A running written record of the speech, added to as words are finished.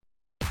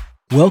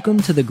Welcome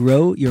to the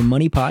Grow Your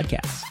Money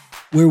podcast,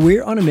 where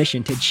we're on a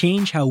mission to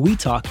change how we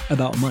talk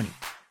about money.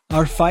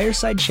 Our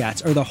fireside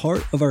chats are the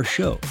heart of our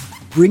show,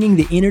 bringing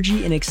the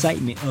energy and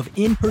excitement of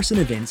in-person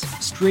events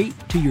straight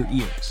to your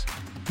ears.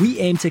 We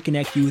aim to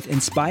connect you with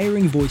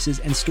inspiring voices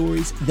and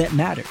stories that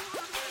matter,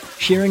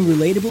 sharing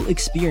relatable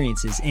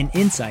experiences and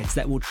insights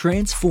that will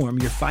transform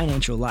your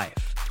financial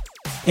life.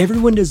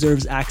 Everyone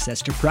deserves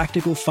access to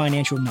practical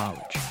financial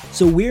knowledge,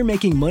 so we're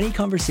making money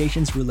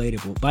conversations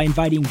relatable by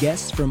inviting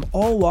guests from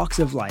all walks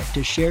of life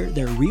to share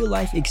their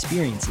real-life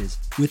experiences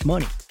with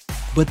money.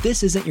 But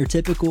this isn't your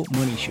typical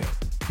money show.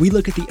 We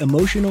look at the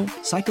emotional,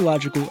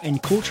 psychological,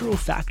 and cultural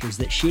factors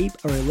that shape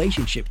our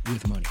relationship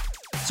with money.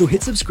 So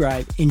hit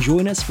subscribe and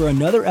join us for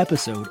another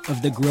episode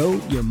of the Grow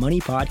Your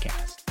Money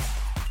podcast.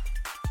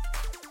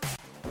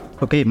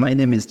 Okay, my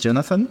name is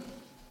Jonathan,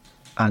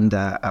 and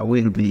I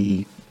will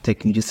be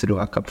taking you through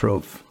a couple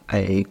of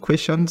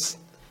questions.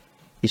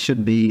 It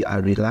should be a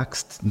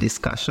relaxed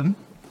discussion.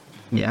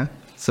 Yeah.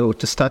 So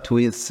to start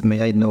with,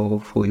 may I know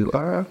who you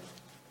are?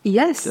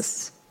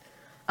 Yes.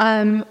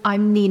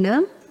 I'm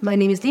Nina. My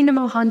name is Nina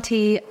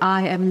Mohanty.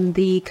 I am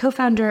the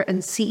co-founder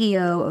and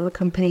CEO of a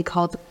company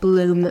called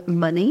Bloom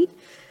Money.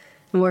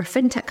 We're a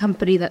fintech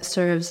company that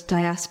serves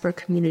diaspora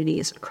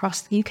communities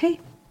across the UK.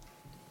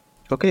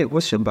 Okay,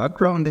 what's your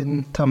background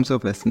in terms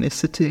of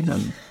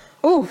ethnicity?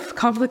 Oh,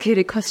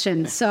 complicated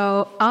question.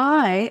 So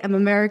I am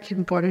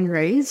American born and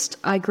raised.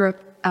 I grew up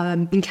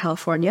in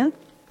California,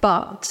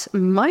 but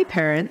my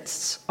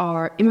parents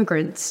are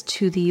immigrants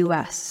to the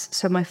US.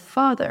 So my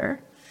father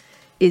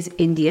is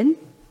Indian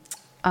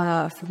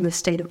from the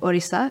state of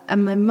Orissa,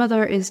 and my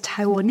mother is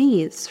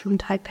Taiwanese from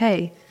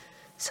Taipei.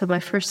 So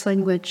my first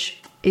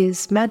language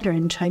is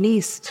Mandarin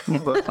Chinese.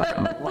 Fun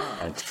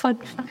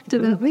fact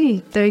about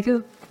me. There you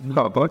go.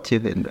 How about you,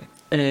 Henry?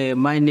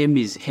 My name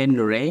is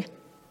Henry.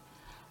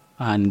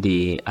 And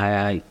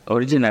I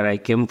originally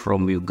came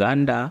from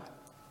Uganda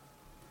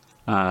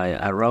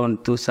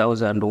around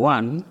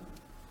 2001,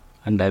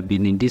 and I've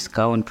been in this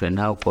country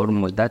now for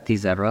almost, that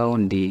is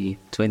around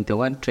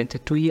 21,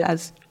 22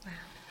 years. Wow.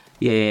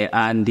 Yeah,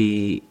 and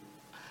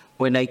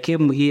when I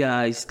came here,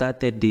 I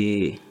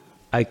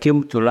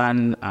came to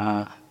learn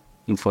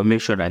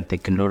information and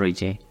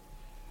technology,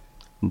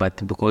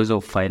 but because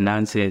of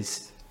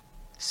finances,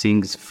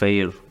 things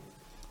failed.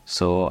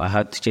 So I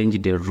had to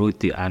change the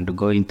route and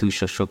go into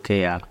social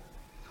care.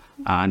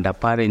 And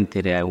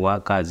apparently I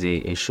work as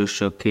a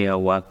social care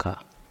worker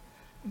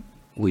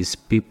with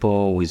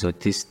people with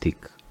autistic.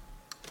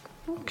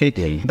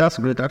 Okay, that's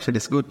great. Actually,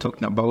 it's good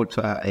talking about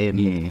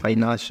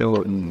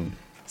financial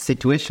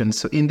situations.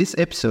 So in this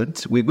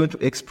episode, we're going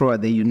to explore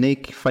the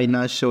unique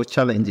financial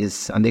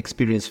challenges and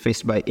experience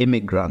faced by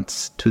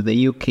immigrants to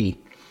the UK.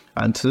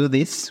 And to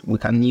this, we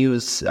can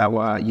use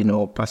our,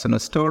 personal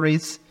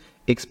stories,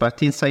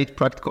 expert insight,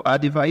 practical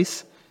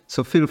advice.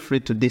 So feel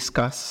free to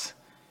discuss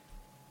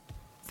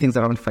things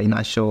around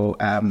financial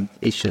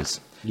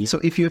issues. Yeah. So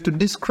if you were to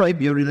describe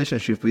your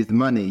relationship with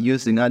money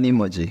using an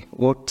emoji,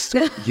 what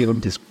do you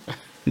describe?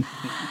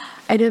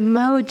 An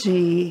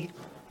emoji.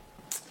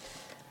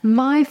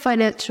 My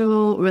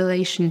financial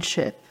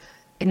relationship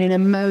in an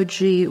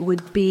emoji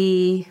would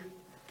be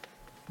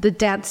the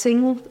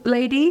dancing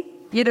lady,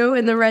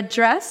 in the red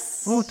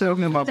dress. Oh, tell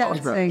me about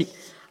dancing. That.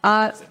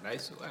 That's a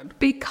nice one.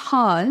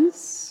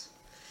 Because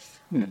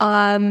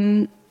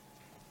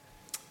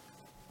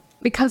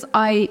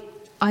I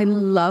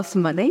love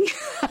money.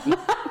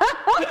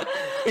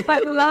 I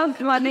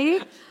love money.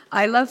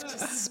 I love to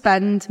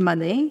spend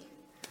money,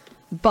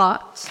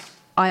 but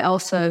I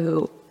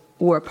also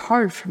work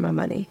hard for my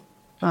money.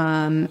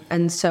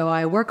 And so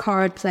I work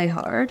hard, play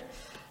hard,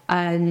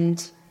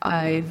 and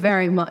I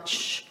very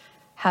much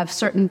have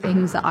certain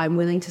things that I'm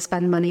willing to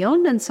spend money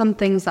on and some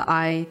things that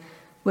I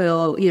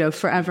will,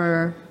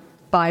 forever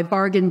buy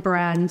bargain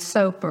brand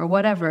soap or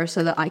whatever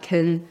so that I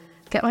can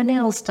get my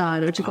nails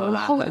done or to go on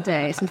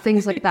holidays and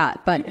things like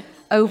that. But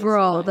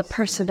overall, the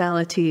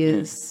personality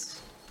is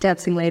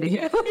dancing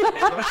lady.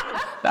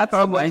 That's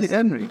how much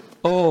Henry.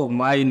 Oh,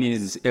 mine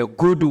is a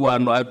good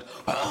one.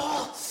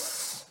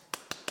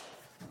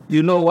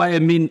 You know why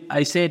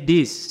I said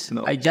this?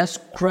 No. I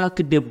just crack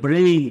the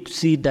brain to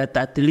see that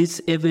at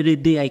least every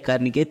day I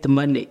can get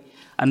money.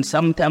 And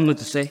sometimes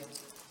to say,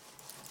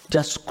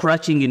 just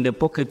scratching in the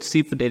pocket to see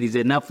if there is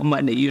enough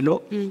money,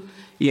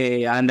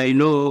 Yeah, and I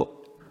know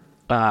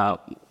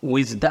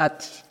with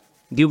that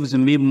gives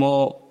me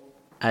more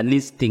an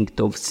instinct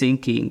of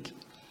thinking,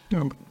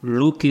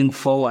 looking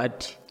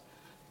forward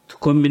to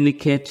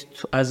communicate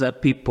to other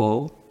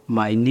people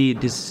my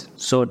needs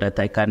so that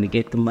I can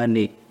get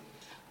money.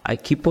 I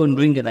keep on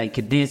doing it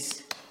like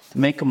this,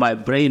 make my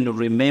brain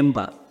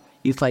remember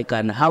if I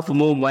can have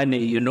more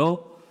money,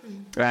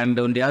 And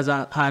on the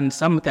other hand,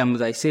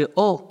 sometimes I say,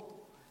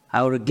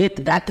 I will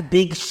get that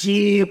big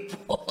ship.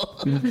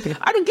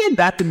 I'll get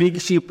that big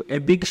ship. A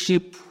big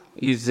ship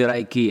is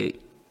like,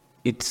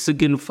 it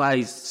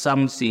signifies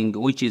something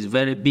which is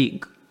very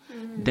big.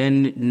 Mm-hmm.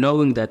 Then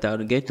knowing that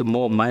I'll get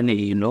more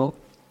money,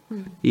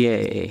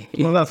 Yeah.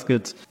 Well, that's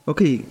good.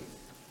 Okay.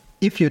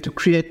 if you're to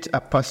create a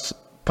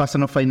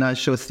personal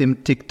financial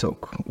themed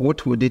TikTok,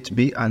 what would it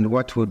be and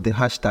what would the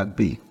hashtag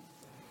be?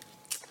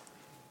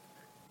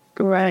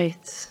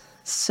 Right.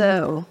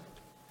 So,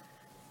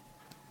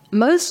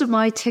 most of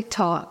my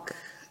TikTok,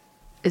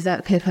 is that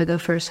okay if I go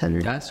first,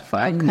 Henry? That's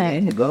fine. Okay.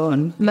 Yeah, go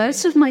on.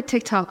 Most of my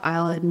TikTok,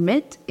 I'll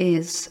admit,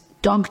 is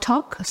dog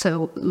talk.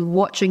 So,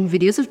 watching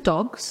videos of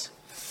dogs,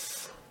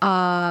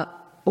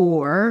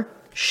 or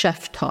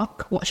chef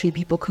talk, watching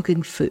people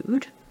cooking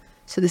food.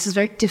 So this is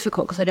very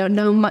difficult because I don't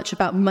know much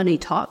about money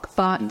talk,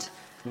 but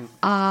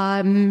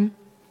I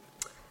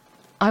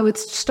would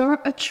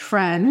start a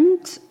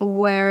trend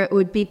where it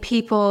would be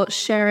people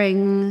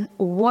sharing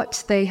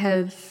what they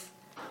have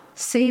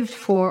saved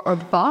for or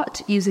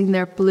bought using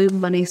their blue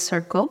money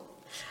circle.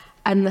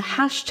 And the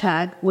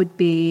hashtag would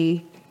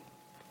be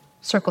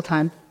circle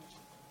time.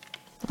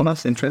 Well,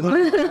 that's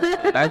interesting.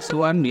 That's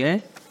one,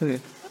 yeah.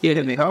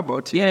 Yeah, how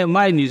about you? Yeah,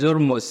 mine is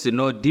almost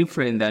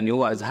different than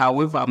yours.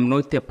 However, I'm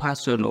not a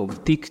person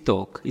of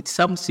TikTok. It's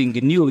something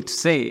new to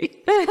say.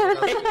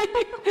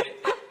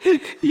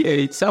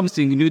 Yeah, it's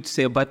something new to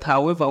say. But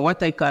however,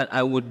 what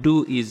I would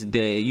do is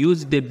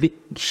use the big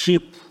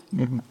ship.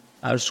 Mm-hmm.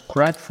 I'll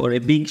scratch for a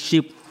big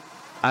ship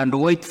and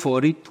wait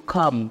for it to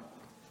come.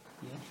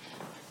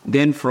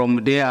 Then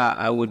from there,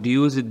 I would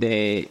use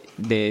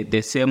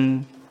the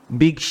same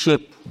big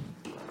ship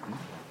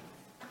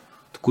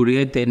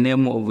create a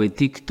name of a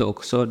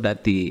TikTok so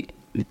that it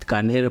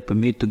can help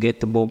me to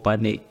get more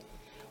money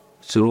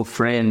through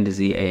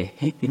friends. Yeah.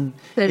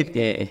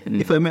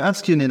 If I may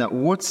ask you, Nina,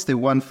 what's the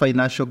one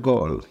financial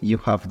goal you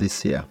have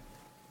this year?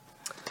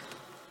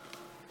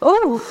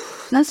 Oh,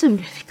 that's a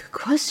really good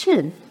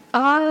question.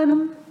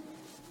 The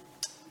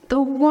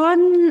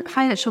one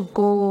financial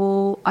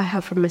goal I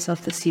have for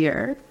myself this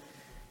year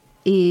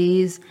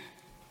is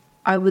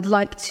I would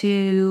like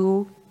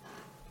to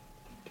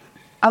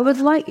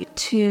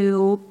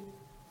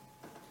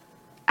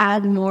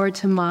add more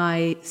to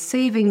my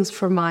savings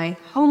for my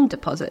home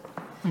deposit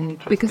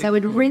because I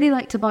would really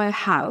like to buy a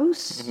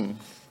house.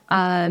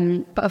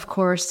 Mm-hmm. But of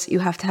course, you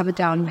have to have a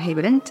down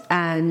payment,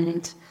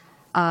 and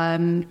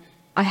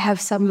I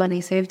have some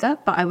money saved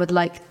up, but I would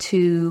like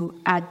to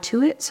add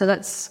to it. So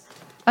let's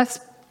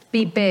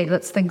be big.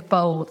 Let's think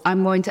bold.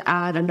 I'm going to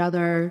add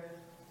another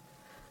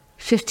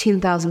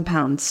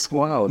 £15,000.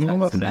 Wow,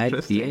 that's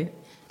nice. Yeah.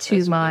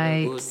 To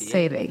my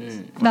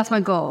savings. That's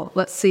my goal.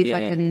 Let's see if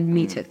I can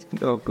meet it.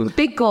 Oh, good.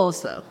 Big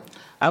goals, though.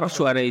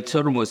 Actually, it's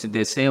almost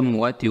the same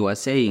what you were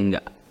saying.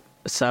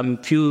 Some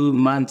few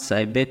months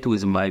I bet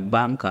with my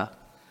banker,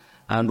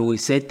 and we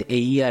set a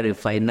year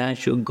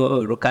financial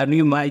goal. Can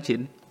you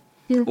imagine?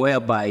 Yeah.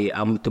 Whereby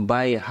I'm to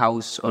buy a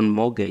house on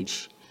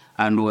mortgage,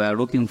 and we are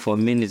looking for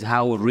means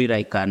how really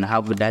I can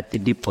have that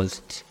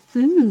deposit.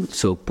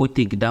 So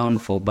putting down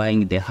for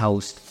buying the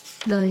house.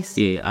 Nice.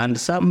 Yeah, and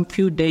some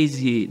few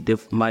days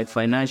my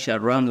financial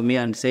rang me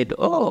and said,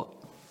 "Oh,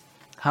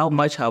 how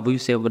much have you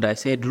saved?" I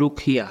said,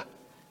 "Look here,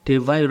 the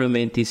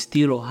environment is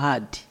still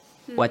hard.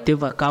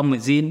 Whatever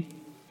comes in,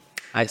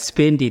 I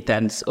spend it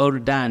and it's all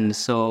done."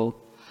 So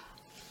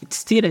it's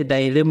still a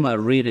dilemma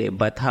really,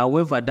 but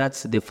however,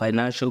 that's the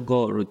financial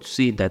goal, to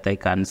see that I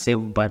can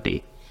save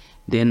money.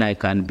 Then I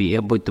can be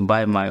able to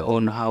buy my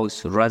own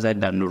house rather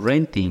than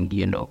renting,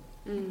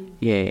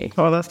 Yeah.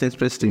 Oh, that's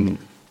interesting.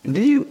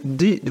 Who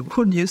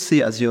do you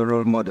see as your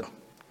role model?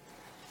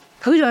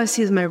 Who do I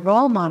see as my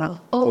role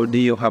model? Oh. Or do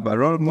you have a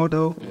role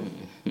model?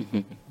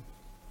 Do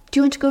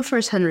you want to go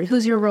first, Henry?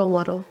 Who's your role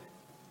model?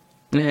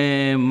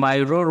 My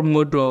role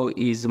model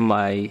is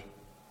my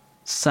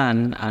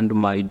son and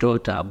my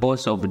daughter,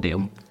 both of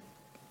them.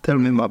 Tell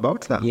me more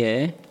about that.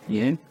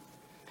 Yeah.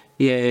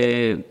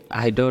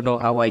 I don't know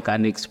how I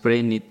can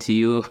explain it to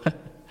you,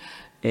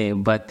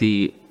 but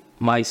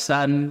my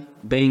son,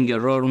 being a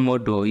role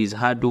model, is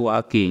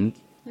hardworking.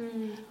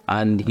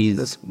 And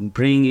he's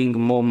bringing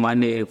more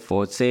money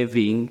for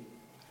saving,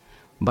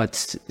 but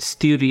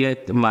still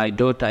yet my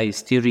daughter is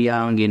still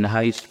young in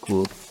high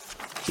school,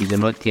 is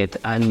not yet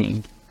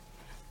earning.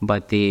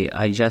 But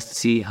I just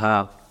see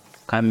her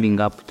coming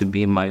up to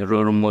be my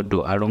role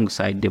model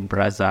alongside the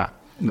brother.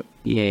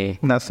 Yeah.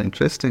 That's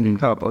interesting.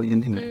 How about you,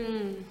 Nina?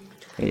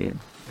 Yeah.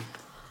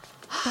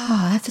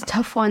 Oh, that's a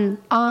tough one.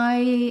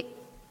 I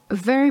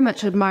very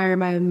much admire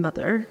my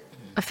mother.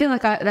 I feel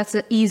like that's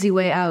an easy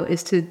way out,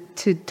 is to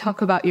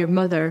talk about your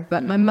mother.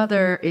 But my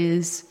mother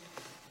is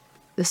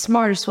the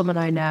smartest woman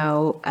I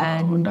know,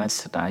 and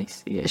that's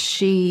nice. Yeah.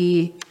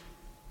 She's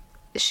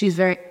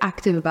very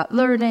active about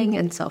learning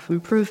and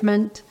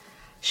self-improvement.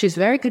 She's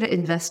very good at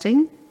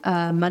investing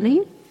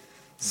money.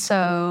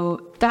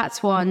 So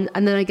that's one.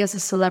 And then I guess a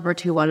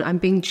celebrity one. I'm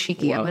being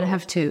cheeky. Wow. I'm going to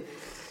have two.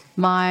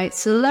 My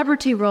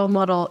celebrity role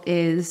model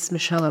is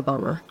Michelle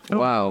Obama.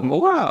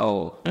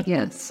 Wow.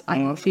 Yes.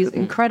 She's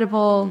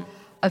incredible,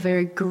 a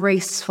very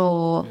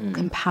graceful,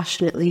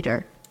 compassionate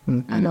leader.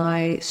 Mm-hmm. And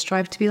I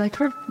strive to be like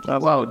her.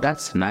 Wow,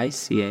 that's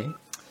nice, yeah.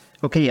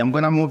 Okay, I'm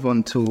going to move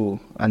on to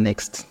our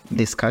next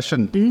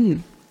discussion.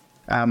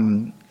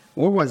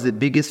 What was the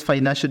biggest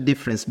financial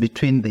difference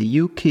between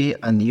the UK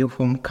and your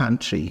home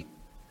country?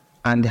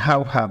 and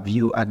how have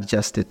you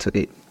adjusted to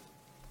it?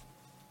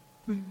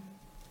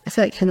 I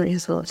feel like Henry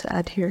has a lot to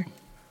add here.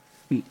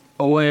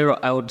 Well,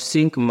 I would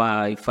think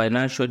my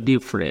financial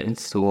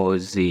difference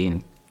was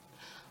in,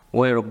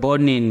 well,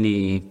 born in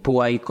the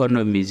poor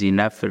economies in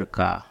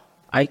Africa.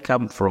 I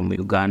come from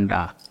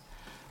Uganda,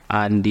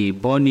 and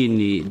born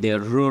in the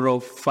rural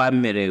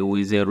family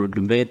with a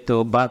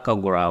rudimental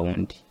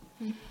background,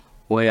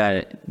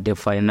 where the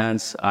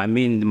finance,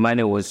 the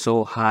money was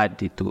so hard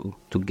to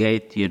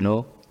get,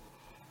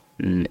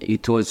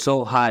 It was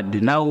so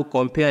hard. Now,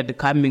 compared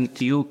coming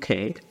to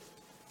UK,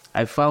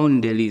 I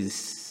found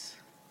it's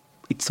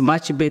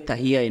much better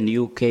here in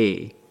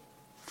UK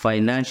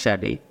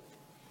financially.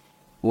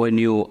 When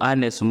you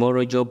earn a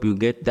small job, you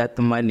get that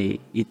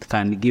money, it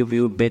can give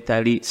you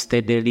better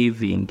steady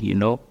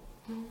living,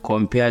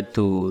 compared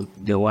to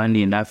the one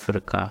in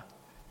Africa.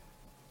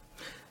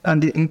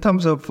 And in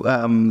terms of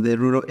the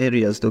rural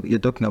areas that you're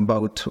talking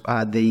about,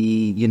 are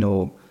the,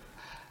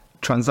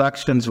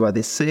 transactions were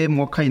the same?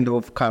 What kind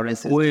of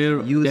currencies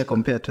you use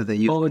compared to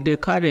the UK? Oh, the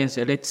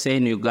currency, let's say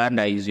in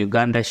Uganda, is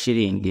Uganda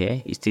shilling,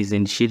 yeah? It is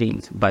in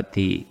shillings, but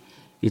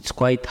it's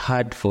quite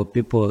hard for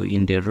people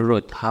in the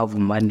rural to have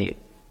money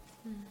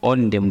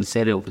on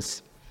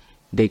themselves.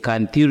 They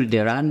can till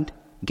the land,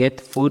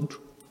 get food,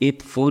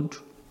 eat food,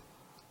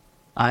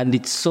 and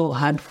it's so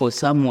hard for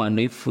someone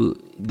if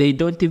they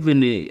don't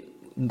even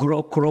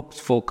grow crops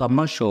for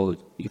commercial.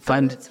 You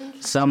find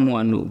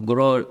someone who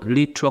grow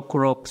little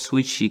crops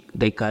which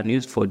they can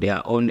use for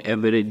their own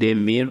everyday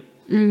meal.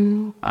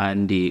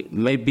 And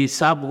maybe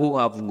some who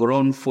have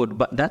grown food,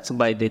 but that's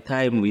by the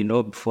time,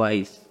 before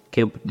I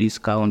came to this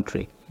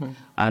country.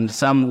 And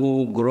some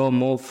who grow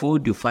more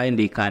food, you find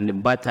they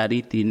can butter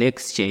it in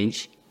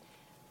exchange,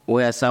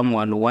 where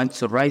someone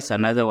wants rice,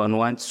 another one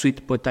wants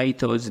sweet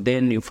potatoes,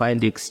 then you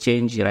find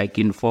exchange like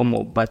in form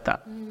of butter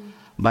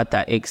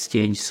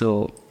exchange.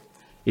 So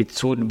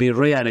it would be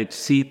rare to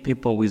see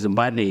people with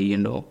money,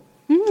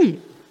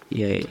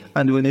 Yeah.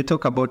 And when you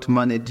talk about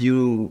money,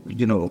 do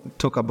you,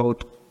 talk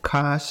about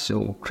cash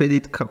or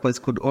credit cards?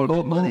 Could all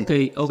be money?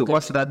 Okay. So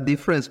what's that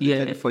difference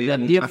for you?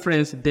 The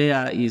difference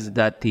there is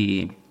that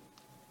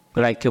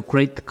like a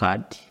credit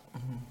card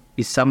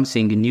is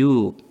something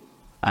new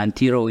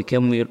until we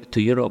came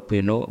to Europe,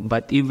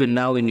 But even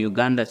now in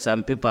Uganda,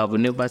 some people have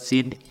never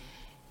seen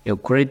a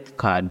credit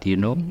card,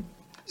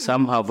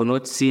 Some have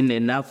not seen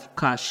enough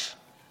cash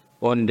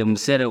on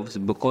themselves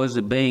because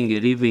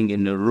living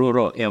in a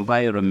rural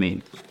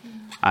environment,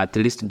 at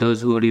least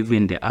those who live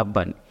in the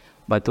urban.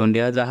 But on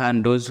the other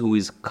hand, those who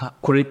is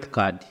credit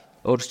card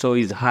also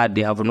is hard.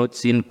 They have not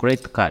seen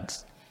credit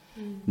cards.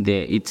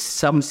 It's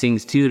something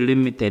still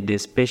limited,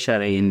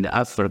 especially in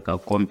Africa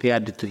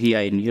compared to here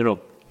in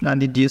Europe. And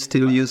did you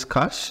still use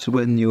cash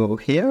when you were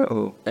here?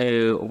 Or?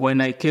 When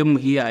I came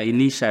here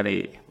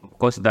initially, of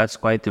course that's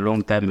quite a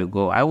long time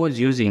ago, I was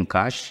using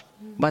cash,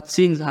 but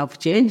things have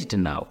changed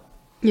now.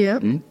 Yeah.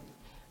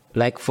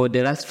 Like for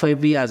the last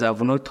 5 years,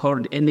 I've not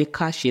held any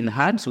cash in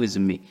hands with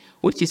me,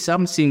 which is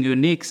something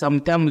unique.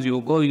 Sometimes you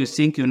go, you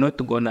think you're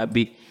not going to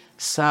be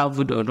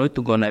served or not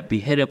going to be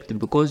helped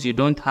because you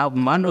don't have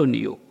money on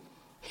you,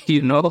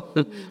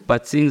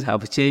 But things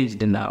have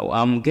changed now.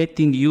 I'm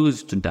getting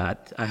used to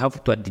that. I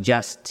have to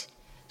adjust.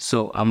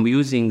 So I'm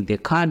using the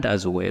card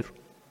as well.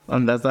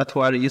 And does that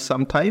worry you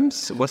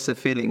sometimes? What's the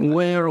feeling?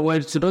 Well,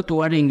 it's not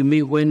worrying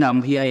me when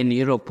I'm here in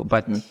Europe,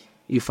 but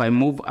if I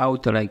move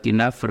out like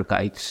in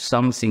Africa, it's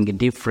something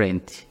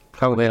different.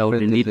 Where I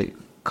would need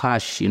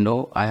cash,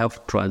 I have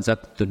to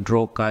transact to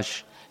draw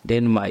cash.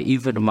 Then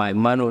even my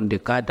money on the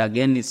card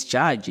again is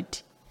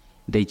charged.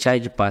 They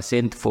charge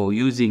 % for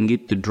using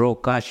it to draw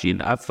cash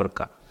in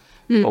Africa.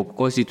 Of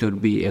course, it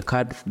would be a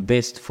card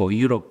based for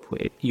Europe,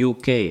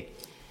 UK.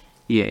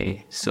 Yeah,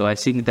 so I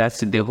think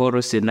that's the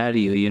whole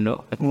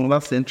scenario, Well,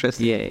 that's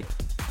interesting. Yeah.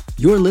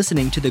 You're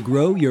listening to the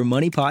Grow Your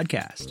Money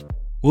podcast.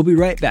 We'll be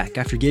right back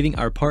after giving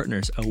our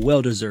partners a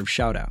well-deserved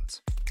shout-out.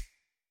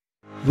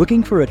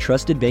 Looking for a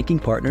trusted banking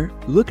partner?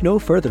 Look no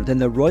further than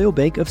the Royal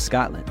Bank of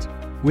Scotland.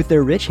 With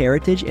their rich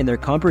heritage and their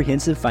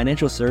comprehensive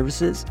financial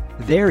services,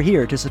 they're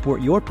here to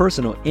support your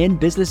personal and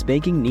business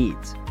banking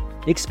needs.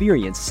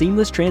 Experience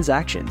seamless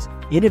transactions,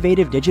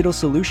 innovative digital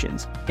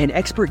solutions, and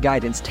expert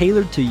guidance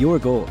tailored to your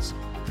goals.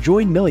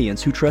 Join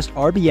millions who trust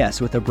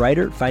RBS with a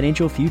brighter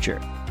financial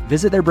future.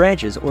 Visit their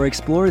branches or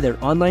explore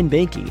their online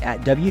banking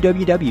at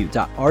www.rbs.co.uk.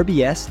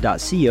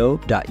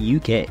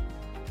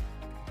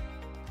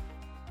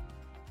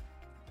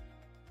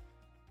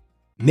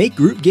 Make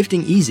group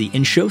gifting easy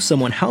and show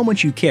someone how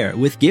much you care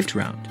with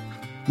GiftRound.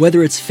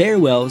 Whether it's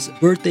farewells,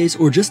 birthdays,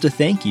 or just a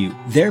thank you,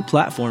 their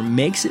platform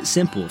makes it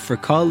simple for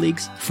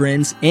colleagues,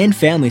 friends, and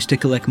families to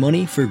collect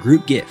money for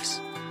group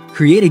gifts.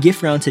 Create a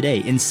gift round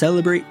today and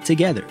celebrate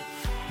together.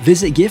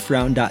 Visit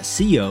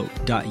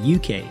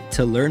giftround.co.uk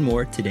to learn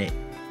more today.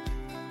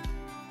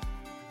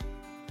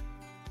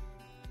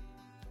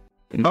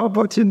 How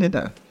about you,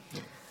 Nida?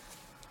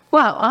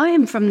 Well, I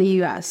am from the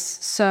US,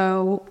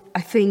 so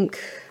I think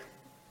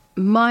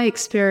my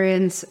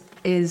experience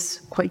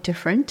is quite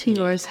different to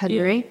yours,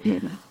 Henry.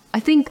 I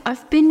think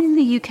I've been in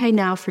the UK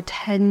now for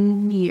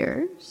 10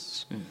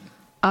 years.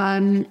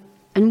 And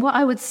what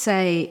I would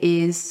say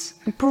is,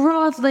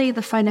 broadly,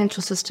 the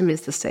financial system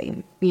is the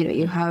same. You know,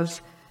 you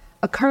have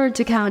a current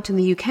account in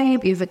the UK,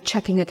 but you have a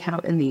checking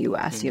account in the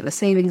US. You have a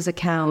savings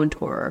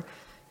account, or,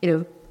 you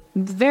know,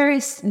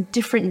 various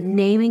different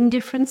naming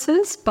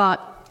differences, but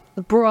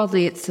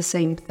broadly it's the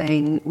same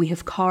thing. We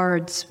have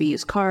cards, we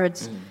use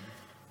cards.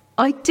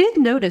 I did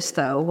notice,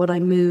 though, when I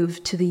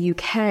moved to the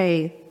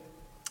UK,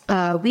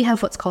 we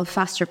have what's called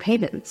faster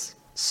payments.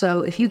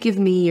 So if you give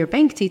me your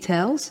bank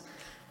details,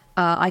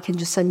 I can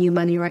just send you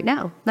money right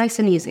now. Nice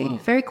and easy,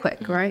 very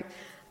quick, right?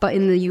 But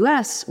in the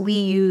US, we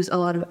use a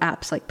lot of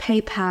apps like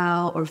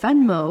PayPal or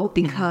Venmo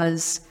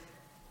because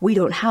we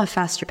don't have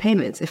faster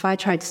payments. If I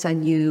tried to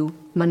send you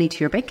money to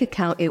your bank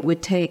account, it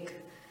would take,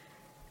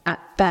 at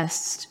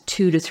best,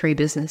 2 to 3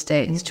 business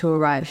days to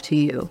arrive to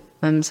you.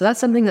 So that's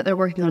something that they're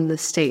working on in the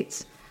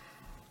States.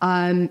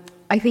 I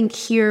think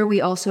here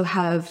we also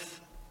have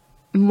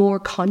more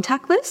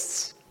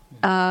contactless.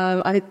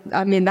 I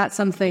mean, that's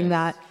something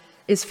that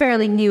is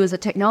fairly new as a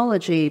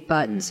technology,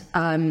 but,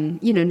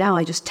 you know, now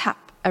I just tap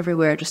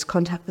everywhere, just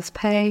contactless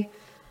pay.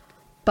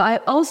 But I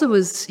also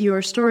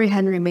your story,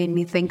 Henry, made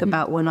me think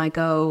about when I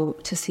go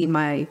to see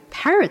my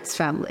parents'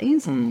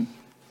 families.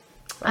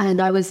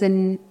 And I was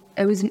in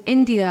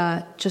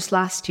India just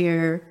last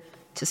year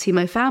to see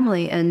my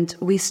family, and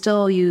we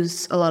still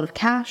use a lot of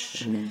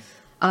cash.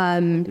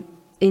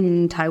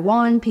 In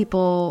Taiwan,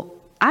 people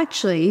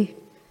actually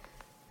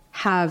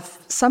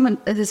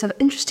there's an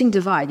interesting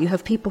divide. You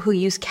have people who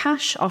use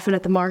cash often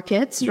at the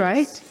markets,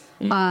 right?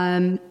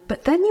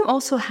 But then you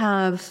also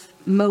have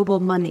mobile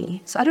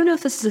money. So I don't know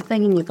if this is a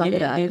thing in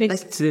Uganda.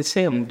 It's the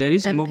same. There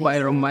is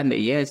mobile money,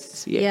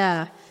 yes.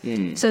 Yeah.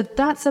 So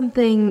that's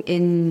something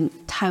in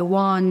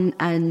Taiwan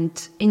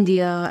and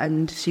India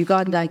and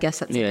Uganda, I guess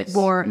that's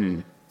more...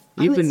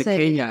 Even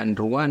Kenya and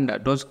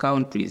Rwanda, those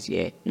countries,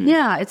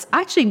 Yeah, it's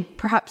actually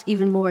perhaps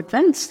even more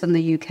advanced than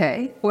the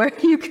UK, where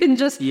you can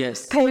just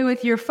pay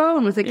with your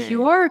phone with a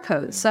QR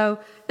code. So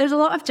there's a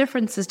lot of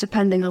differences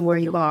depending on where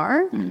you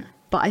are.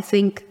 But I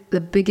think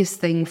the biggest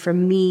thing for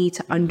me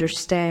to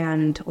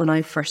understand when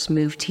I first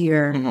moved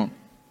here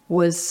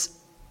was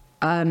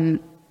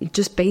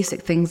just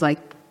basic things like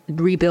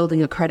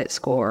rebuilding a credit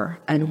score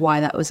and why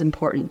that was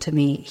important to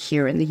me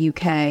here in the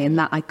UK, and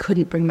that I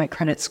couldn't bring my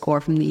credit score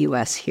from the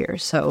US here.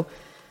 So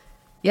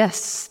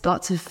yes,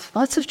 lots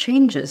of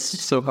changes.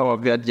 So how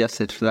have you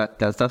adjusted to that?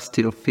 Does that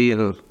still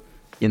feel,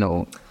 you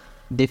know,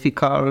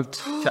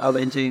 difficult,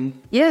 challenging?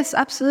 Yes,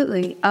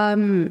 absolutely.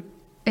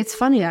 It's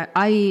funny.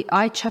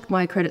 I check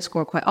my credit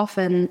score quite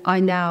often. I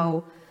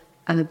now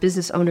am a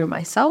business owner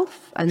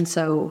myself, and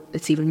so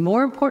it's even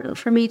more important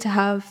for me to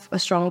have a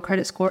strong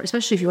credit score,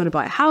 especially if you want to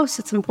buy a house.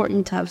 It's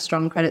important to have a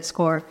strong credit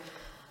score.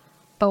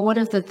 But one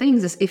of the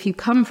things is, if you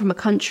come from a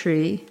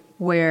country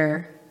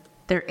where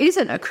there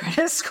isn't a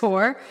credit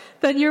score,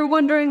 then you're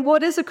wondering,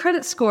 what is a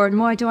credit score and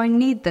why do I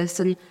need this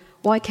and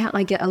why can't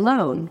I get a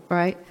loan,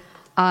 right?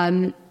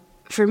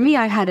 For me,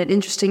 I had an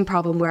interesting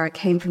problem where I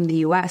came from the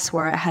US,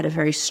 where I had a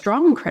very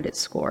strong credit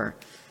score,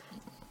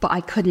 but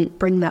I couldn't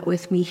bring that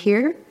with me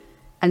here.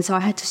 And so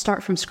I had to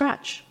start from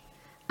scratch.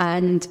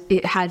 And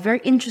it had very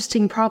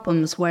interesting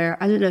problems where,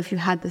 I don't know if you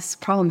had this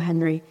problem,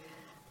 Henry.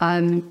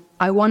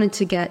 I wanted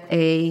to get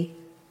a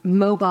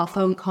mobile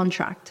phone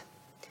contract.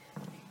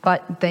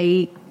 But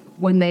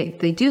when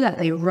they do that,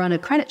 they run a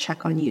credit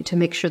check on you to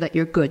make sure that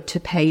you're good to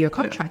pay your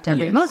contract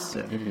every month.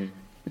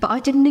 But I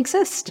didn't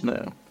exist.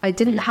 No. I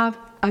didn't have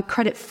a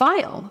credit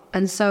file.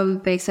 And so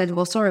they said,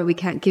 well, sorry, we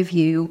can't give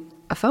you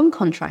a phone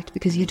contract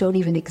because you don't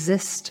even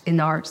exist in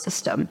our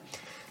system.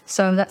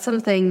 So that's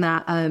something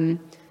that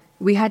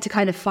we had to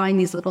kind of find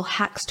these little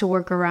hacks to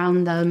work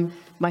around them.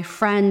 My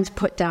friend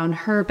put down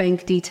her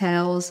bank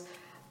details,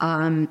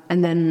 and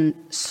then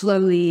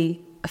slowly,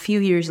 a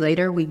few years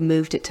later, we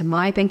moved it to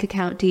my bank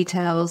account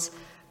details.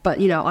 But,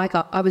 you know,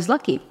 I was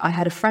lucky. I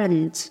had a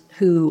friend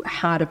who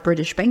had a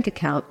British bank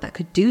account that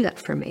could do that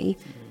for me.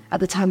 At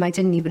the time, I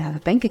didn't even have a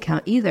bank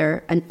account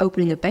either. And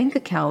opening a bank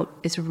account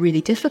is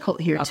really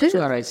difficult here, too.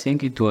 Actually, I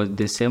think it was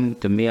the same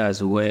to me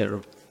as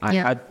well. I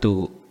had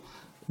to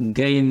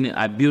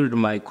I build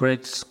my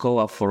credit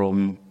score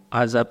from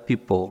other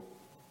people,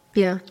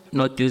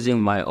 not using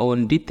my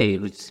own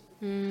details.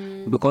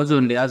 Because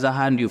on the other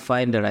hand, you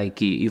find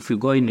like if you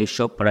go in a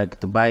shop like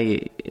to buy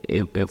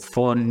a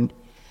phone,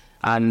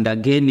 and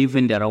again,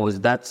 even there was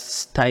that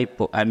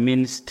stereotyping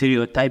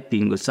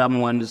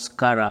someone's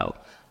car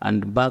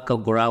and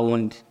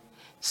background,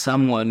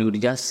 someone would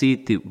just see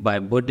it by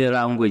body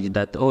language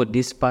that, oh,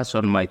 this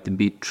person might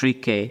be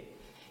tricky.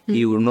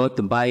 He will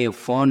not buy a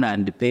phone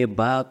and pay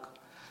back.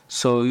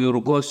 So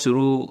you'll go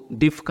through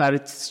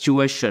difficult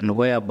situation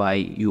whereby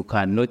you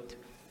cannot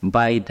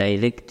buy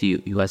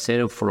directly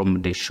yourself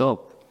from the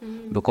shop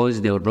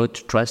because they will not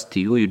trust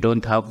you. You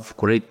don't have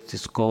credit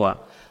score,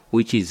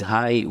 which is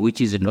high,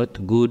 which is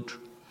not good.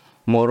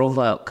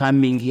 Moreover,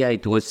 coming here,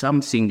 it was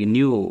something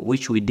new,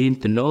 which we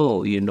didn't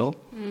know, you know.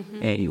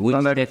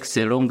 which takes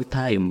a long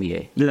time.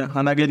 Yeah,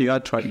 and again, you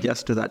had to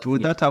adjust to that.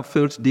 Would that have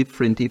felt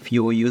different if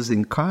you were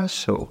using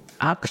cash? Or?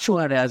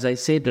 Actually, as I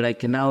said,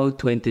 like now,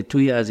 22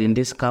 years in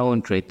this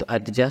country, to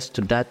adjust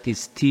to that is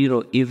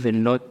still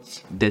even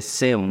not the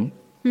same.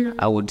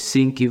 I would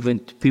think even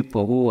to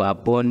people who are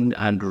born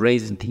and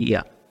raised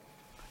here.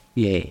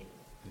 Yeah.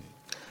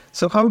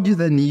 So how do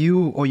then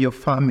you or your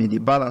family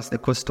balance the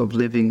cost of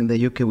living in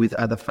the UK with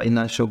other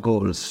financial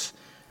goals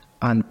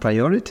and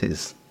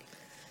priorities?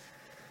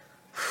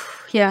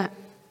 Yeah,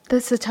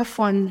 that's a tough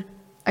one.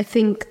 I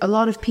think a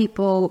lot of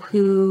people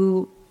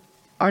who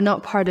are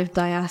not part of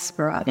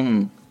diaspora,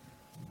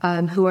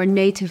 who are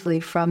natively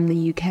from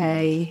the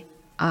UK,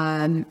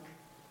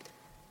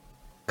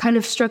 kind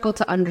of struggle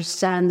to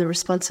understand the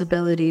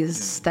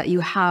responsibilities that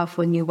you have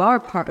when you are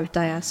part of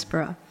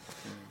diaspora.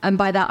 And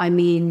by that, I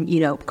mean,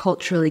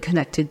 culturally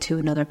connected to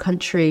another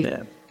country.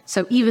 Yeah.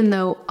 So even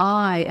though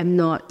I am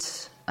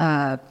not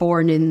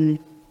born in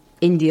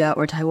India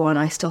or Taiwan,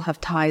 I still have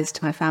ties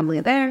to my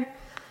family there.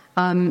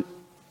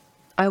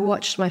 I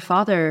watched my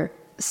father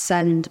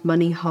send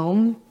money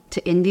home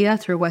to India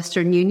through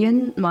Western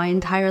Union my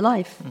entire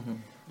life.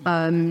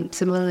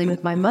 Similarly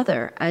with my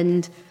mother.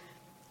 And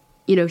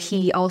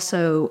he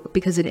also,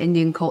 because in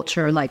Indian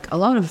culture, like a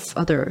lot of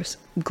other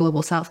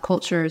global South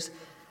cultures,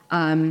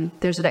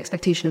 there's an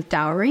expectation of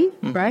dowry,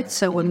 right?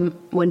 So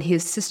when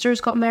his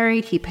sisters got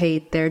married, he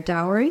paid their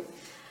dowry.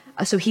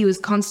 So he was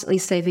constantly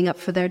saving up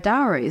for their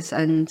dowries.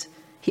 And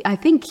I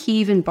think he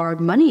even borrowed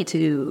money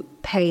to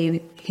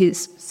pay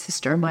his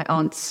sister, my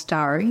aunt's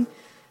dowry.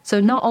 So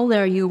not only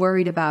are you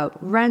worried about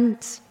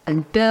rent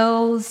and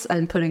bills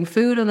and putting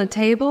food on the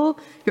table,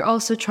 you're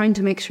also trying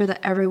to make sure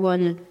that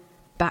everyone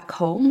back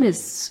home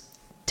is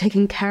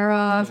taken care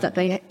of, that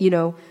they,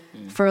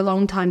 for a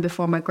long time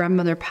before my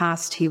grandmother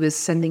passed, he was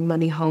sending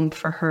money home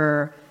for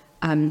her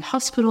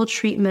hospital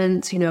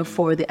treatment,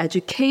 for the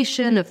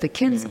education of the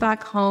kids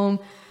back home.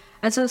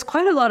 And so it's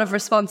quite a lot of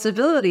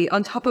responsibility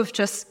on top of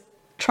just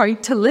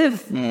trying to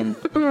live,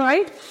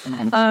 right?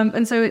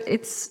 And so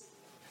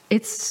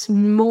it's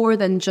more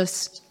than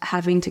just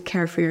having to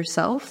care for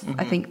yourself.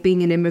 I think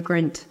being an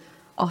immigrant,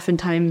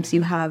 oftentimes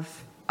you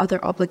have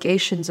other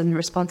obligations and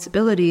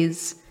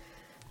responsibilities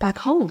back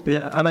home.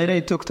 Yeah, and I know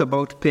you talked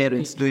about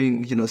parents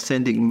doing,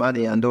 sending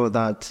money and all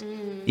that.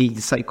 It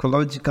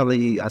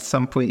psychologically, at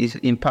some point, it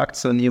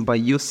impacts on you. By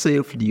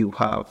yourself, do you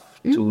have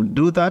to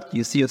do that?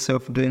 You see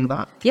yourself doing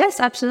that? Yes,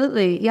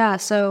 absolutely. Yeah.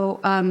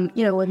 So,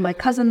 with my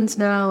cousins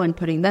now and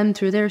putting them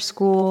through their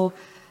school,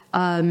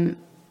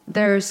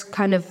 there's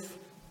kind of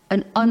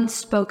an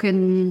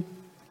unspoken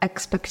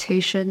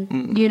expectation,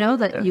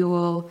 that you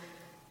will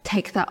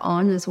take that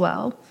on as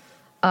well.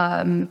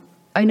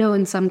 I know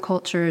in some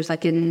cultures,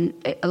 like in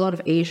a lot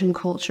of Asian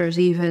cultures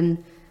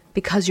even,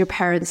 because your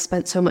parents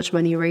spent so much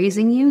money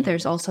raising you,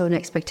 there's also an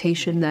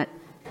expectation that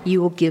you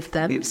will give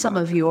them some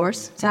of your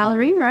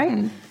salary,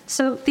 right?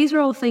 So these are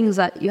all things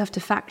that you have to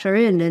factor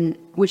in, and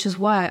which is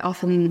why I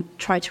often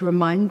try to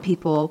remind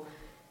people,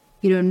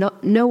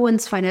 no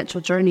one's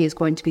financial journey is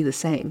going to be the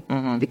same,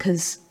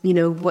 because,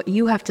 what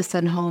you have to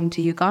send home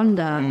to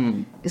Uganda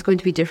is going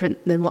to be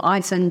different than what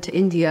I send to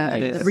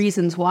India. The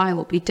reasons why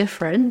will be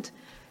different.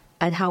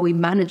 And how we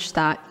manage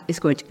that is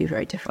going to be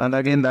very different. And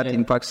again, that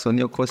impacts on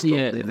your cost of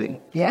living.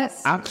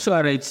 Yes.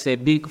 Actually, it's a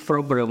big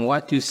problem.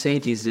 What you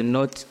said is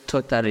not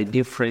totally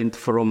different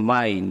from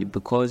mine,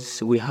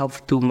 because we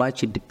have too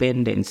much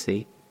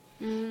dependency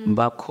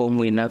back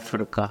home in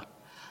Africa.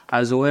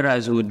 As well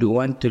as we would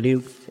want to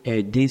live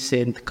a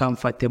decent,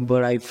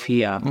 comfortable life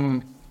here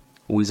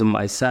with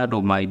my son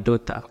or my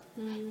daughter.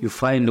 You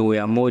find we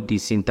are more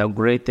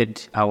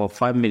disintegrated.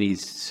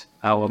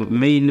 Our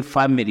main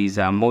families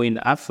are more in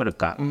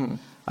Africa.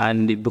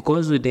 And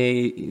because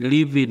they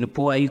live in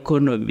poor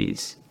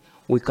economies,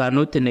 we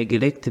cannot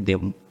neglect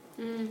them.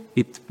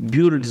 It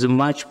builds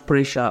much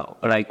pressure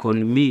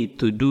on me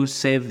to do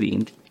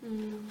saving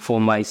for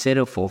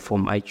myself or for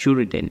my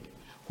children.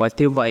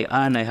 Whatever I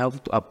earn, I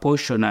have to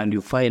apportion, and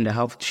you find I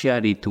have to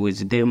share it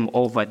with them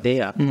over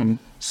there.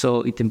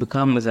 So it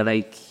becomes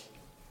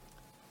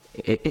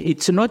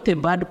it's not a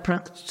bad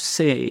practice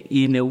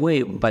in a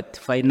way, but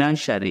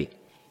financially,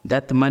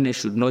 that money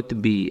should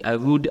not be,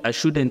 I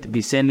shouldn't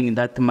be sending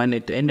that money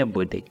to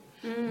anybody.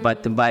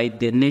 But by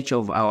the nature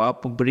of our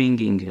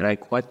upbringing,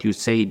 like what you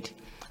said,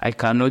 I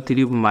cannot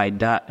leave my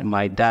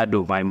dad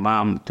or my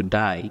mom to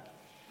die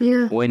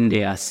when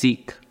they are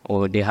sick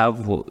or they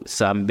have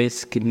some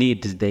basic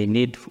needs they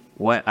need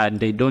and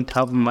they don't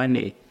have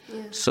money.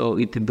 So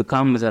it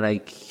becomes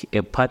like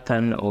a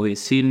pattern or a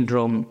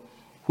syndrome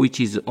which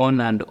is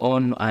on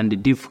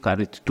and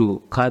difficult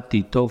to cut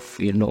it off,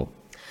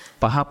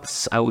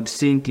 Perhaps I would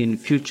think in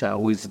future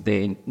with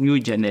the new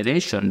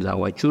generations,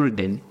 our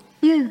children,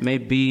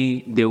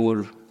 maybe they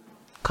will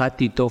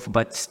cut it off,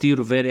 but still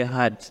very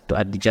hard to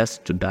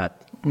adjust to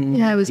that.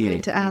 I was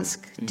going to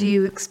ask, do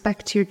you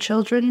expect your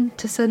children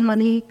to send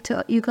money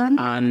to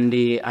Uganda? And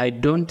I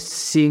don't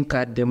think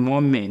at the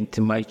moment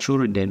my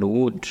children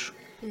would.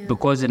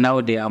 because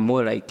now they are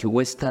more like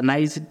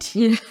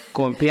westernized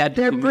compared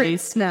They're to me.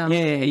 Brits now.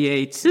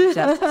 It's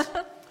just,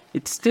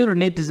 it still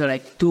needs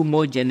like 2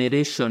 more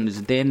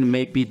generations, then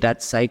maybe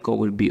that cycle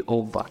will be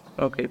over.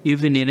 Okay.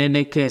 Even in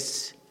any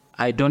case,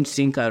 I don't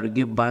think I'll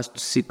give birth to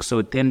 6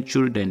 or 10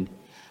 children.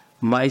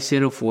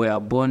 Myself were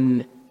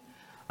born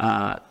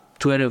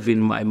 12 in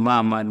my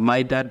mom, and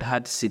my dad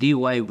had 3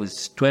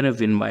 wives,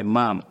 12 in my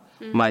mom.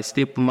 My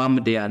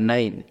stepmom, they are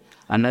 9.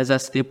 Another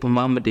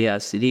stepmom, they are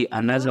 3.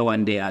 Another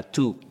one, they are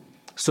 2.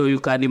 So you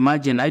can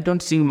imagine, I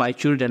don't think my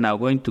children are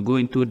going to go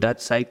into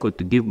that cycle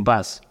to give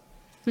birth.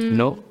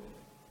 No?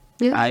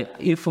 Yeah.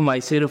 If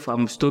myself,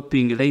 I'm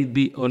stopping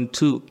maybe on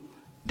 2,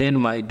 then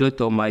my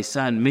daughter or my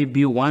son,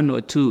 maybe 1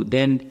 or 2,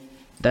 then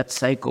that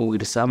cycle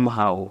will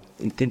somehow,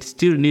 it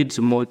still needs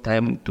more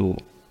time to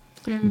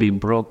be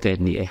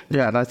broken. Yeah,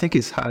 and I think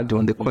it's hard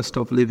on the cost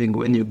of living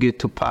when you get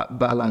to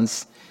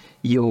balance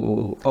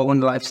your own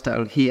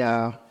lifestyle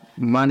here,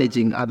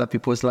 managing other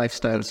people's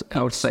lifestyles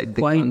outside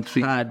the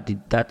country. Quite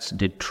hard, that's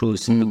the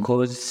truth,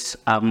 because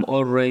I'm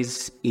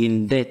always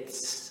in debt.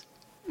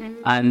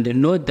 And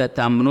not that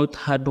I'm not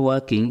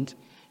hardworking,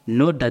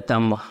 not that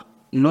I'm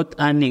not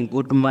earning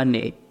good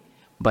money,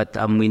 but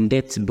I'm in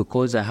debt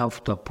because I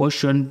have to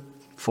apportion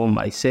for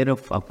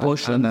myself,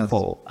 apportion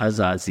for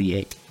others.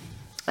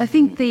 I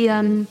think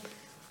the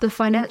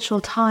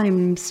Financial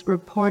Times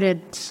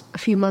reported a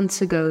few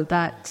months ago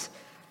that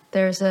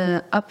there's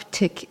an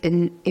uptick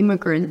in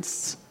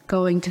immigrants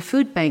going to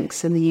food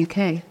banks in the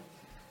UK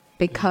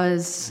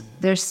because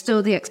there's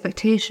still the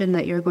expectation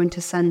that you're going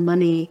to send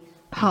money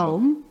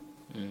home.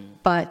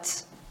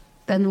 But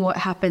then what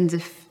happens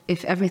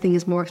if everything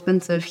is more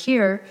expensive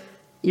here?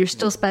 You're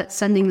still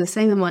sending the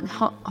same amount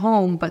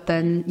home, but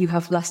then you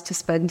have less to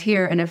spend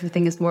here and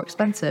everything is more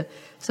expensive.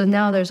 So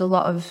now there's a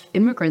lot of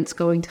immigrants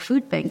going to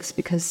food banks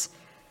because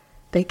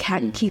they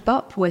can't keep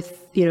up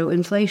with,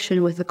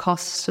 inflation, with the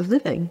costs of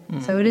living.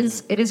 So it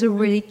is a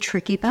really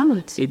tricky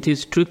balance. It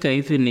is tricky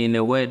even in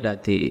a way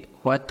that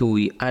what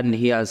we earn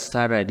here as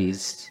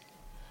salaries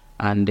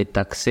and the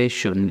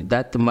taxation,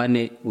 that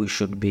money we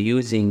should be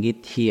using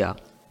it here,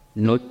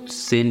 not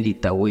send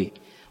it away.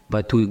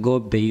 But we go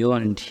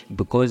beyond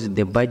because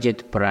the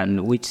budget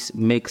plan, which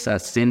makes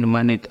us send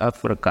money to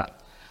Africa,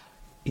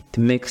 it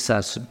makes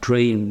us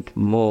drained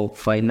more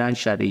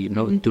financially,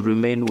 to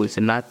remain with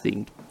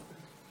nothing.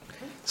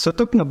 So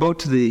talking about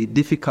the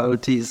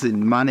difficulties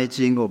in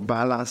managing or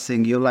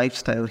balancing your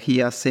lifestyle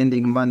here,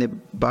 sending money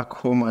back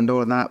home and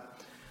all that,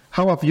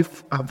 how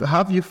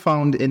have you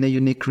found any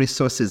unique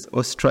resources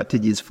or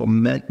strategies for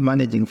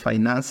managing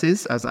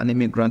finances as an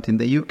immigrant in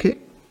the UK?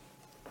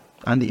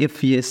 And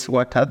if yes,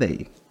 what are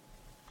they?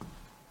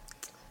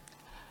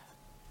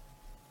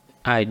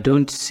 I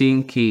don't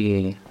think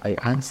I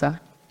answer.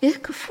 Yeah,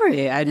 go for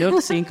it. I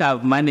don't think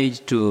I've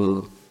managed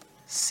to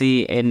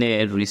see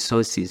any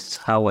resources,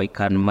 how I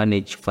can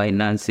manage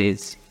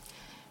finances.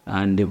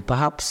 And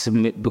perhaps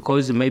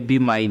because maybe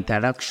my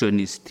interaction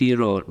is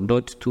still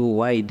not too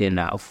wide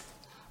enough,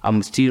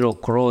 I'm still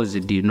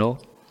closed,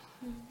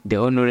 The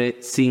only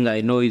thing I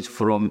know is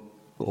from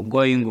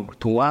going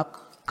to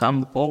work,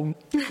 come home,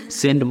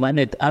 send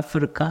money to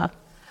Africa,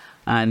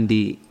 and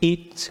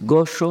eat,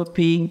 go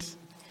shopping.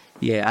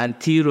 Yeah,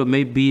 until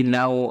maybe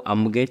now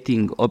I'm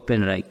getting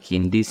open, like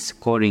in this,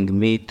 calling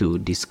me to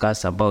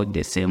discuss about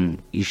the same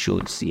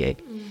issues. Yeah,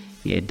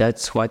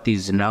 that's what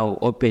is now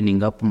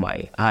opening up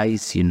my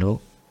eyes,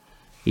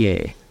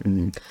 Yeah.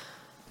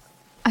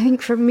 I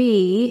think for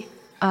me,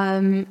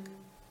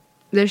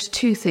 there's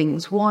 2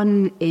 things.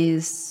 One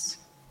is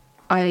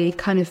I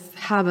kind of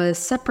have a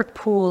separate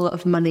pool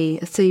of money,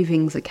 a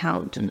savings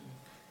account,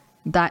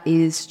 that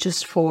is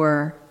just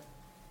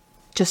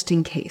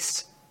in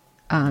case.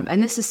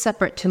 And this is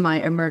separate to my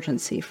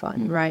emergency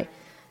fund, right?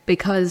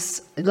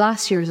 Because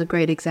last year is a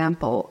great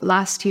example.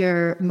 Last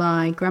year,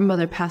 my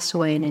grandmother passed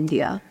away in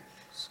India.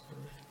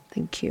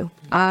 Thank you.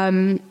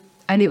 And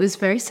it was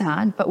very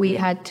sad, but we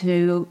had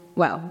to,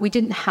 we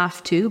didn't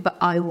have to, but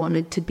I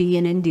wanted to be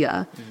in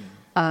India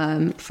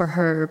for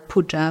her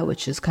puja,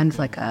 which is kind of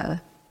like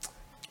a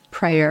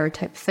prayer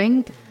type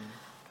thing.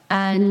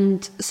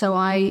 And so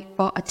I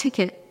bought a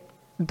ticket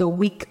the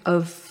week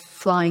of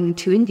flying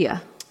to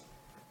India.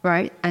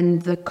 Right?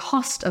 And the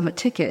cost of a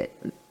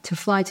ticket to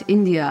fly to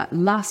India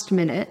last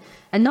minute,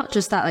 and not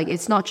just that,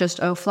 it's not just,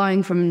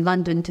 flying from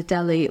London to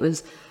Delhi. It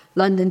was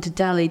London to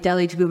Delhi,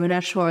 Delhi to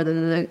Bhubaneswar,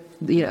 then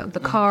the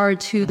car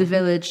to the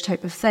village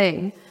type of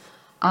thing.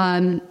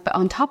 But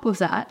on top of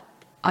that,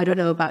 I don't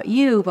know about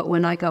you, but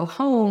when I go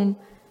home,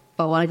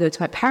 or when I go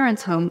to my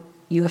parents' home,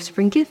 you have to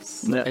bring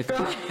gifts. It's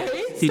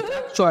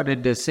actually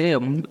the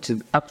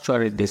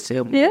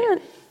same. Yeah.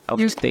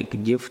 You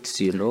take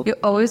gifts, You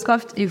always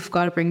you've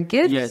got to bring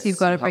gifts. Yes, you've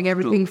got to bring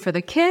everything for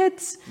the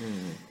kids.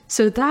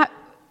 So that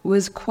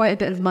was quite a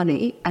bit of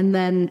money. And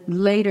then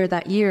later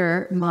that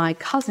year, my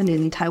cousin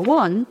in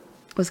Taiwan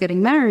was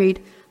getting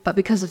married, but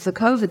because of the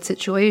COVID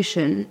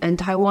situation and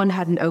Taiwan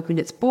hadn't opened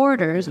its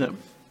borders,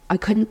 I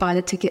couldn't buy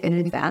the ticket in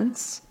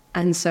advance.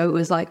 And so it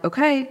was like,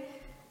 okay,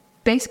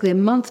 basically a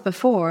month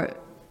before,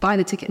 buy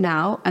the ticket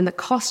now. And the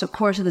cost, of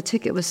course, of the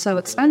ticket was so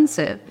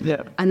expensive.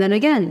 Yeah. And then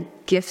again,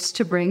 gifts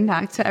to bring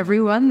back to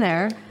everyone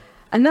there.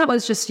 And that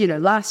was just,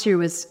 last year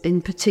was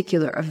in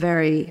particular a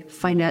very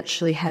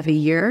financially heavy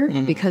year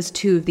because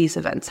 2 of these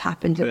events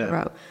happened in a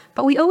row.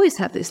 But we always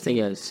have this thing.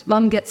 Yes.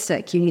 Mom gets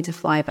sick, you need to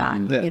fly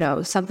back.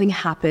 Yeah. Something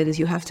happens,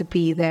 you have to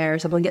be there.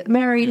 Someone gets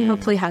married,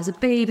 hopefully has a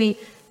baby.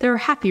 There are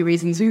happy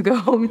reasons you go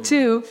home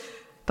too.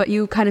 But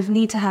you kind of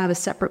need to have a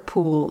separate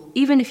pool,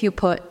 even if you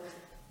put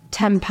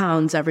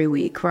 £10 every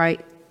week, right?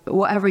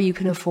 Whatever you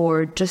can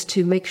afford, just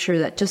to make sure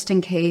that just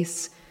in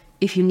case,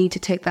 if you need to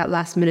take that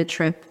last minute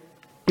trip,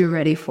 you're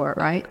ready for it,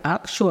 right?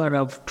 Actually,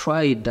 I've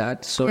tried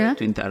that. Sorry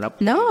to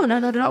interrupt. No,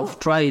 not at all. I've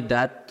tried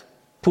that.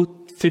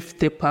 Put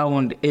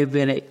 £50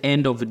 every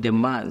end of the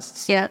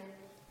month. Yeah.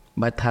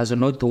 But has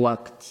not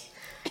worked.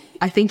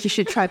 I think you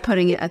should try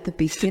putting it at the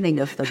beginning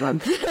of the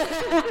month.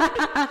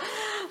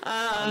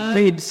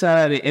 Paid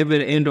salary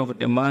every end of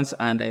the month,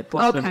 and I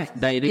put the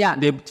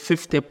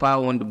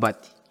 £50,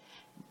 but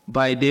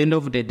by the end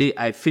of the day,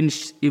 I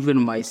finish even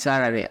my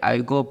salary. I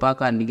go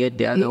back and get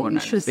the other one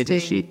and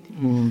finish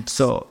it.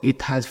 So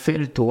it has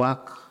failed to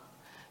work.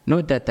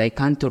 Not that I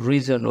can't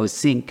reason or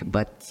think,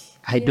 but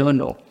I don't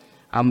know.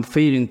 I'm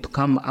failing to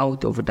come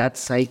out of that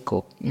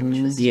cycle.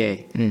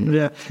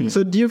 Yeah.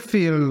 So do you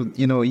feel,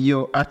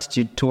 your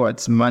attitude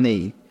towards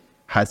money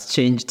has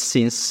changed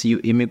since you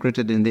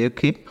immigrated in the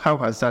UK? How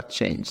has that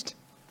changed?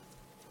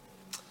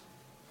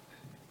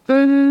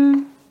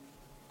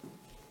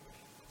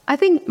 I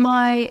think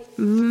my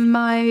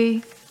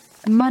money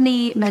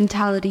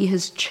mentality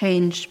has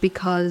changed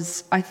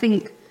because I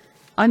think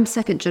I'm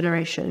second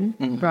generation,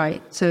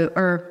 right? So,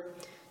 or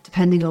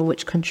depending on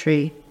which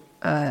country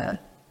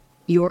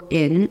you're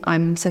in,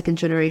 I'm second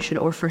generation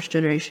or first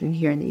generation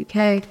here in the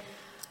UK.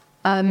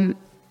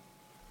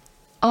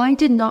 I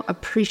did not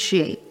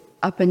appreciate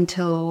up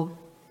until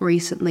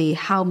recently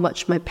how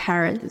much my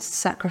parents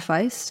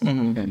sacrificed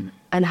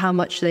and how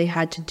much they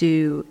had to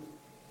do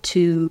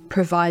to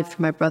provide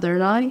for my brother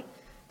and I,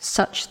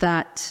 such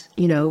that,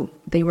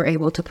 they were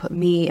able to put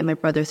me and my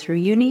brother through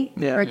uni,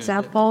 for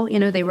example.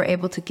 They were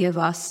able to give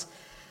us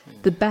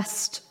the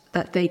best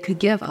that they could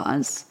give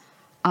us.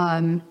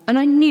 And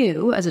I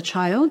knew as a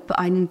child, but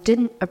I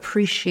didn't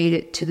appreciate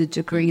it to the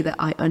degree that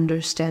I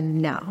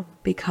understand now.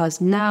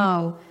 Because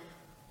now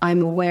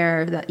I'm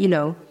aware that,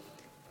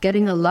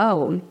 getting a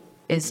loan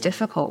is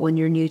difficult when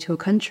you're new to a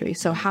country.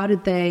 So how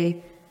did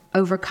they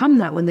overcome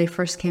that when they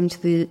first came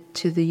to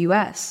the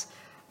US?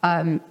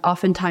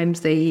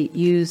 Oftentimes they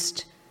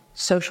used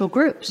social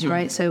groups,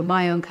 right? So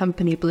my own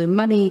company, Blue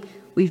Money,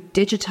 we've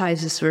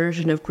digitized this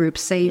version of group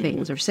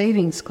savings or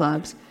savings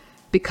clubs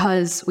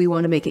because we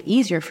want to make it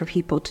easier for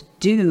people to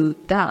do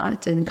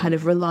that and kind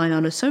of rely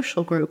on a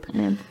social group.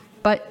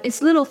 But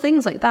it's little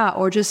things like that,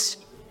 or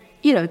just,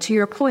 to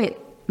your point,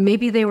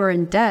 maybe they were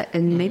in debt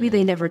and maybe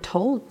they never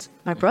told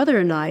my brother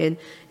and I, and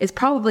it's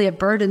probably a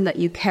burden that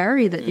you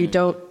carry that you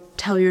don't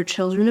tell your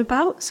children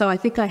about. So I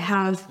think I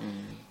have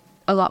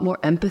a lot more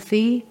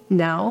empathy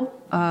now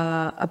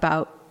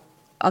about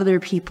other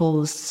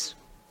people's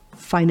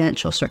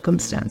financial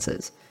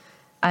circumstances.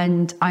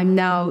 And I'm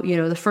now,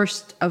 the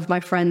first of my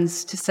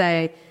friends to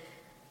say,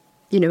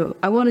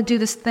 I want to do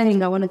this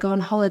thing, I want to go on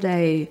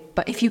holiday.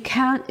 But if you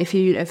can't, if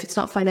it's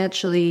not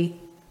financially,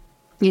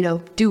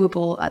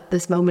 doable at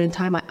this moment in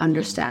time, I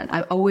understand.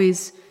 I'm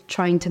always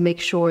trying to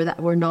make sure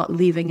that we're not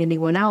leaving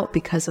anyone out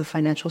because of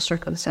financial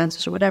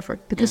circumstances or whatever,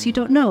 because you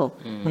don't know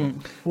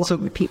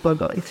what people are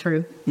going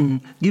through.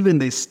 Given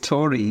the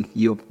story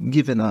you've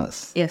given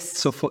us, yes.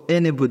 So for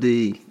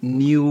anybody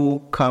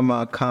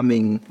newcomer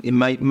coming,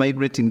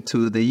 migrating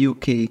to the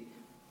UK,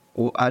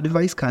 what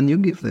advice can you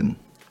give them?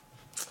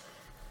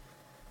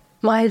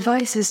 My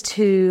advice is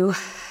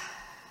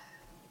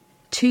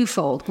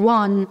twofold.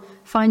 One,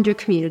 find your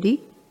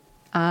community.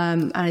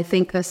 And I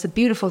think that's the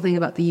beautiful thing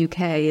about the UK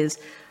is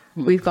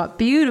we've got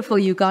beautiful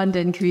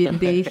Ugandan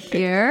community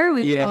here.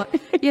 We've got,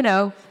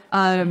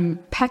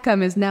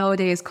 Peckham is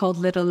nowadays called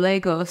Little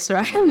Lagos,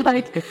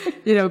 right?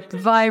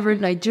 Vibrant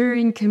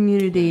Nigerian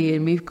community.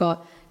 And we've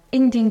got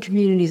Indian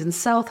communities in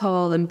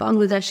Southall and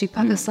Bangladeshi,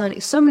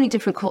 Pakistani, so many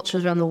different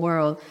cultures around the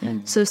world.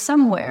 So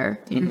somewhere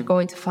you're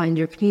going to find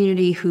your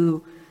community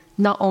who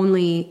not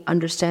only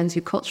understands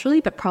you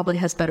culturally, but probably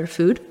has better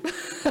food.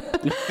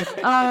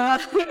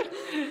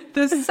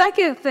 The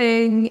second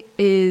thing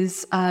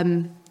is,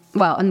 to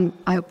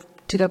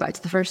go back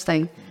to the first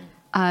thing,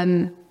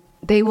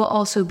 they will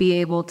also be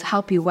able to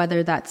help you,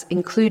 whether that's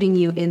including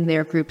you in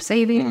their group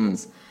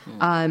savings,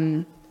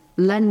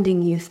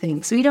 lending you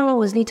things. So you don't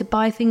always need to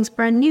buy things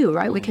brand new,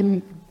 right? We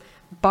can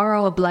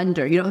borrow a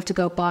blender. You don't have to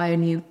go buy a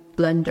new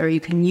blender. You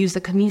can use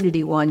the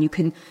community one. You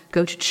can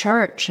go to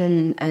church,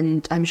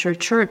 and I'm sure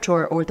church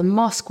or the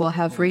mosque will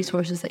have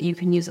resources that you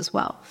can use as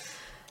well.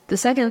 The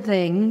second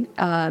thing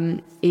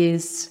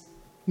is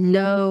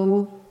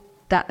know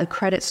that a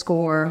credit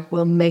score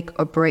will make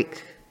or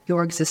break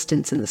your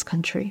existence in this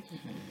country.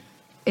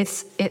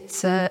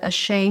 It's a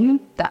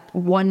shame that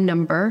one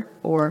number,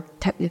 or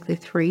technically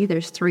three,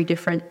 there's three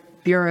different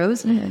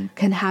bureaus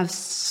can have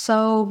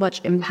so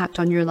much impact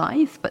on your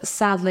life. But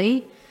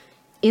sadly,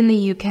 in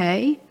the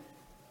UK,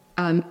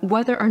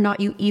 whether or not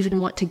you even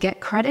want to get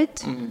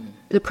credit,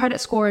 the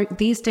credit score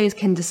these days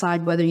can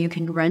decide whether you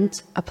can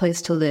rent a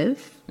place to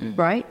live,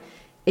 right?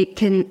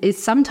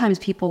 Sometimes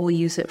people will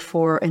use it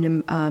for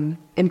an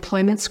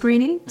employment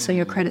screening. So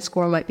your credit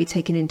score might be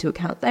taken into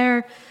account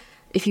there.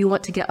 If you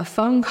want to get a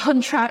phone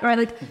contract, right?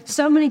 Like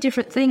so many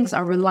different things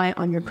are reliant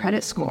on your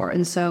credit score.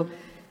 And so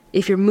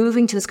if you're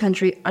moving to this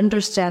country,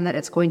 understand that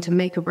it's going to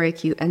make or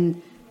break you and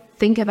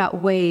think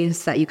about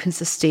ways that you can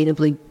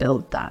sustainably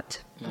build that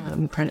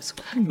credit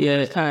score.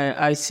 Yeah,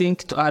 I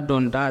think to add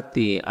on that,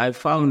 I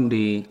found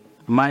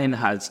mine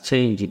has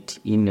changed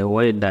in a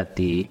way that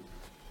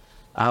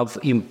I've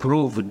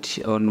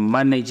improved on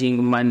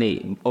managing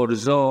money,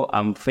 although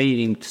I'm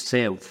failing to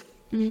save.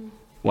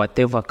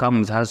 Whatever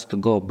comes has to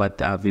go, but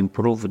I've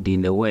improved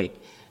in a way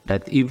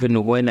that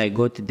even when I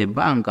go to the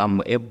bank, I'm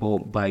able,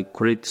 by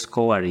credit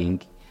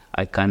scoring,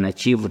 I can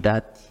achieve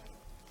that,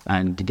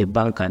 and the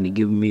bank can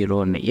give me a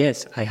loan.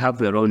 Yes, I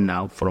have a loan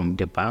now from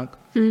the bank,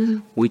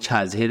 which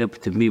has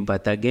helped me,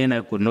 but again,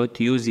 I could not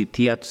use it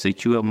here to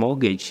secure a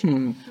mortgage.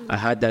 I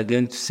had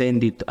again to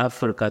send it to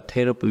Africa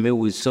to help me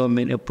with so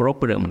many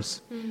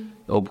problems.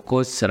 Of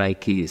course,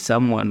 like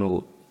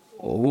someone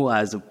who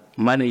has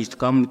managed to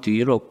come to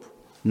Europe,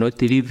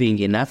 not living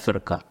in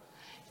Africa,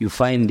 you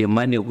find the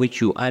money which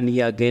you earn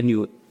here, again,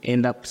 you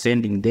end up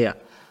sending there.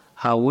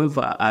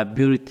 However,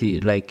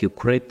 ability like a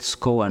credit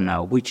score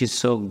now, which is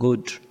so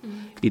good,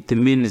 it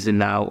means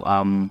now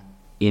I'm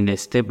in a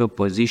stable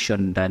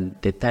position than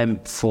the time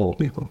before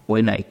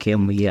when I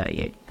came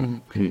here.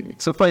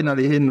 So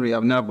finally, Henry,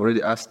 I've now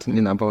already asked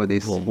you about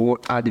this.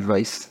 What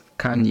advice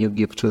can you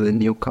give to the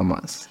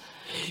newcomers?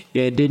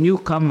 Yeah, the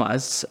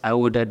newcomers, I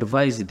would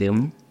advise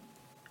them,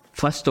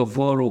 first of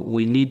all,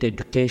 we need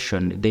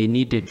education. They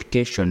need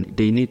education.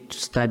 They need to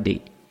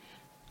study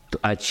to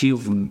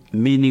achieve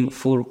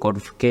meaningful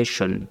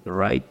qualification,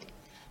 right?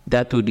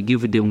 That would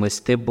give them a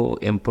stable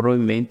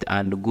employment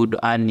and good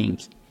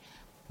earnings.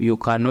 You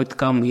cannot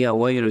come here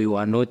while you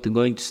are not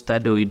going to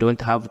study, you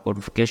don't have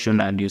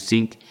qualification, and you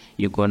think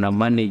you're going to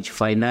manage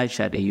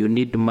financially. You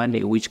need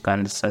money which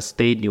can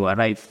sustain your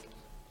life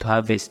to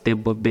have a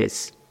stable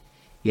base.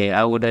 Yeah,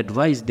 I would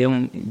advise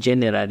them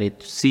generally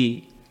to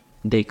see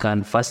they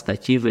can first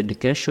achieve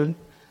education,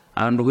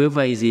 and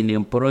whoever is in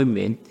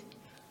employment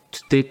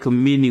to take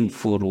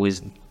meaningful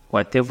with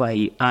whatever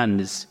he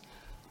earns,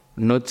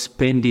 not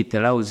spend it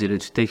lousily,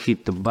 to take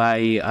it to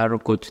buy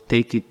alcohol, to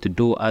take it to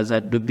do other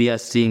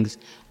dubious things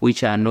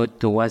which are not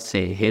towards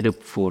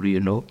helpful, you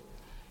know.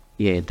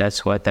 Yeah,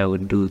 that's what I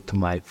would do to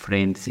my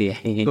friends. Yeah.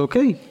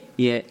 Okay.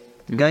 Yeah.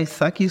 Guys,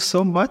 thank you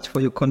so much for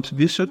your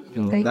contribution.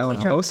 That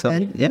was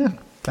awesome. Yeah,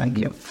 thank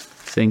you.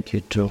 Thank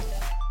you too.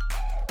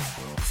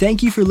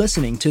 Thank you for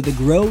listening to the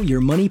Grow Your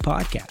Money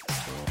podcast.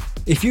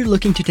 If you're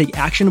looking to take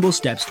actionable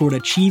steps toward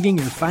achieving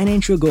your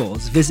financial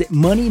goals, visit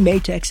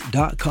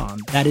moneymatix.com.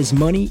 That is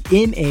money,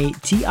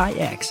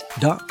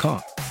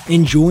 MATIX.com.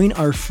 And join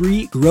our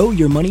free Grow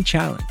Your Money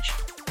Challenge.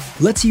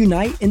 Let's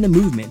unite in the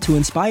movement to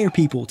inspire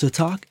people to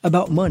talk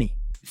about money.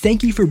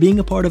 Thank you for being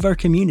a part of our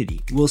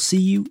community. We'll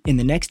see you in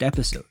the next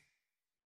episode.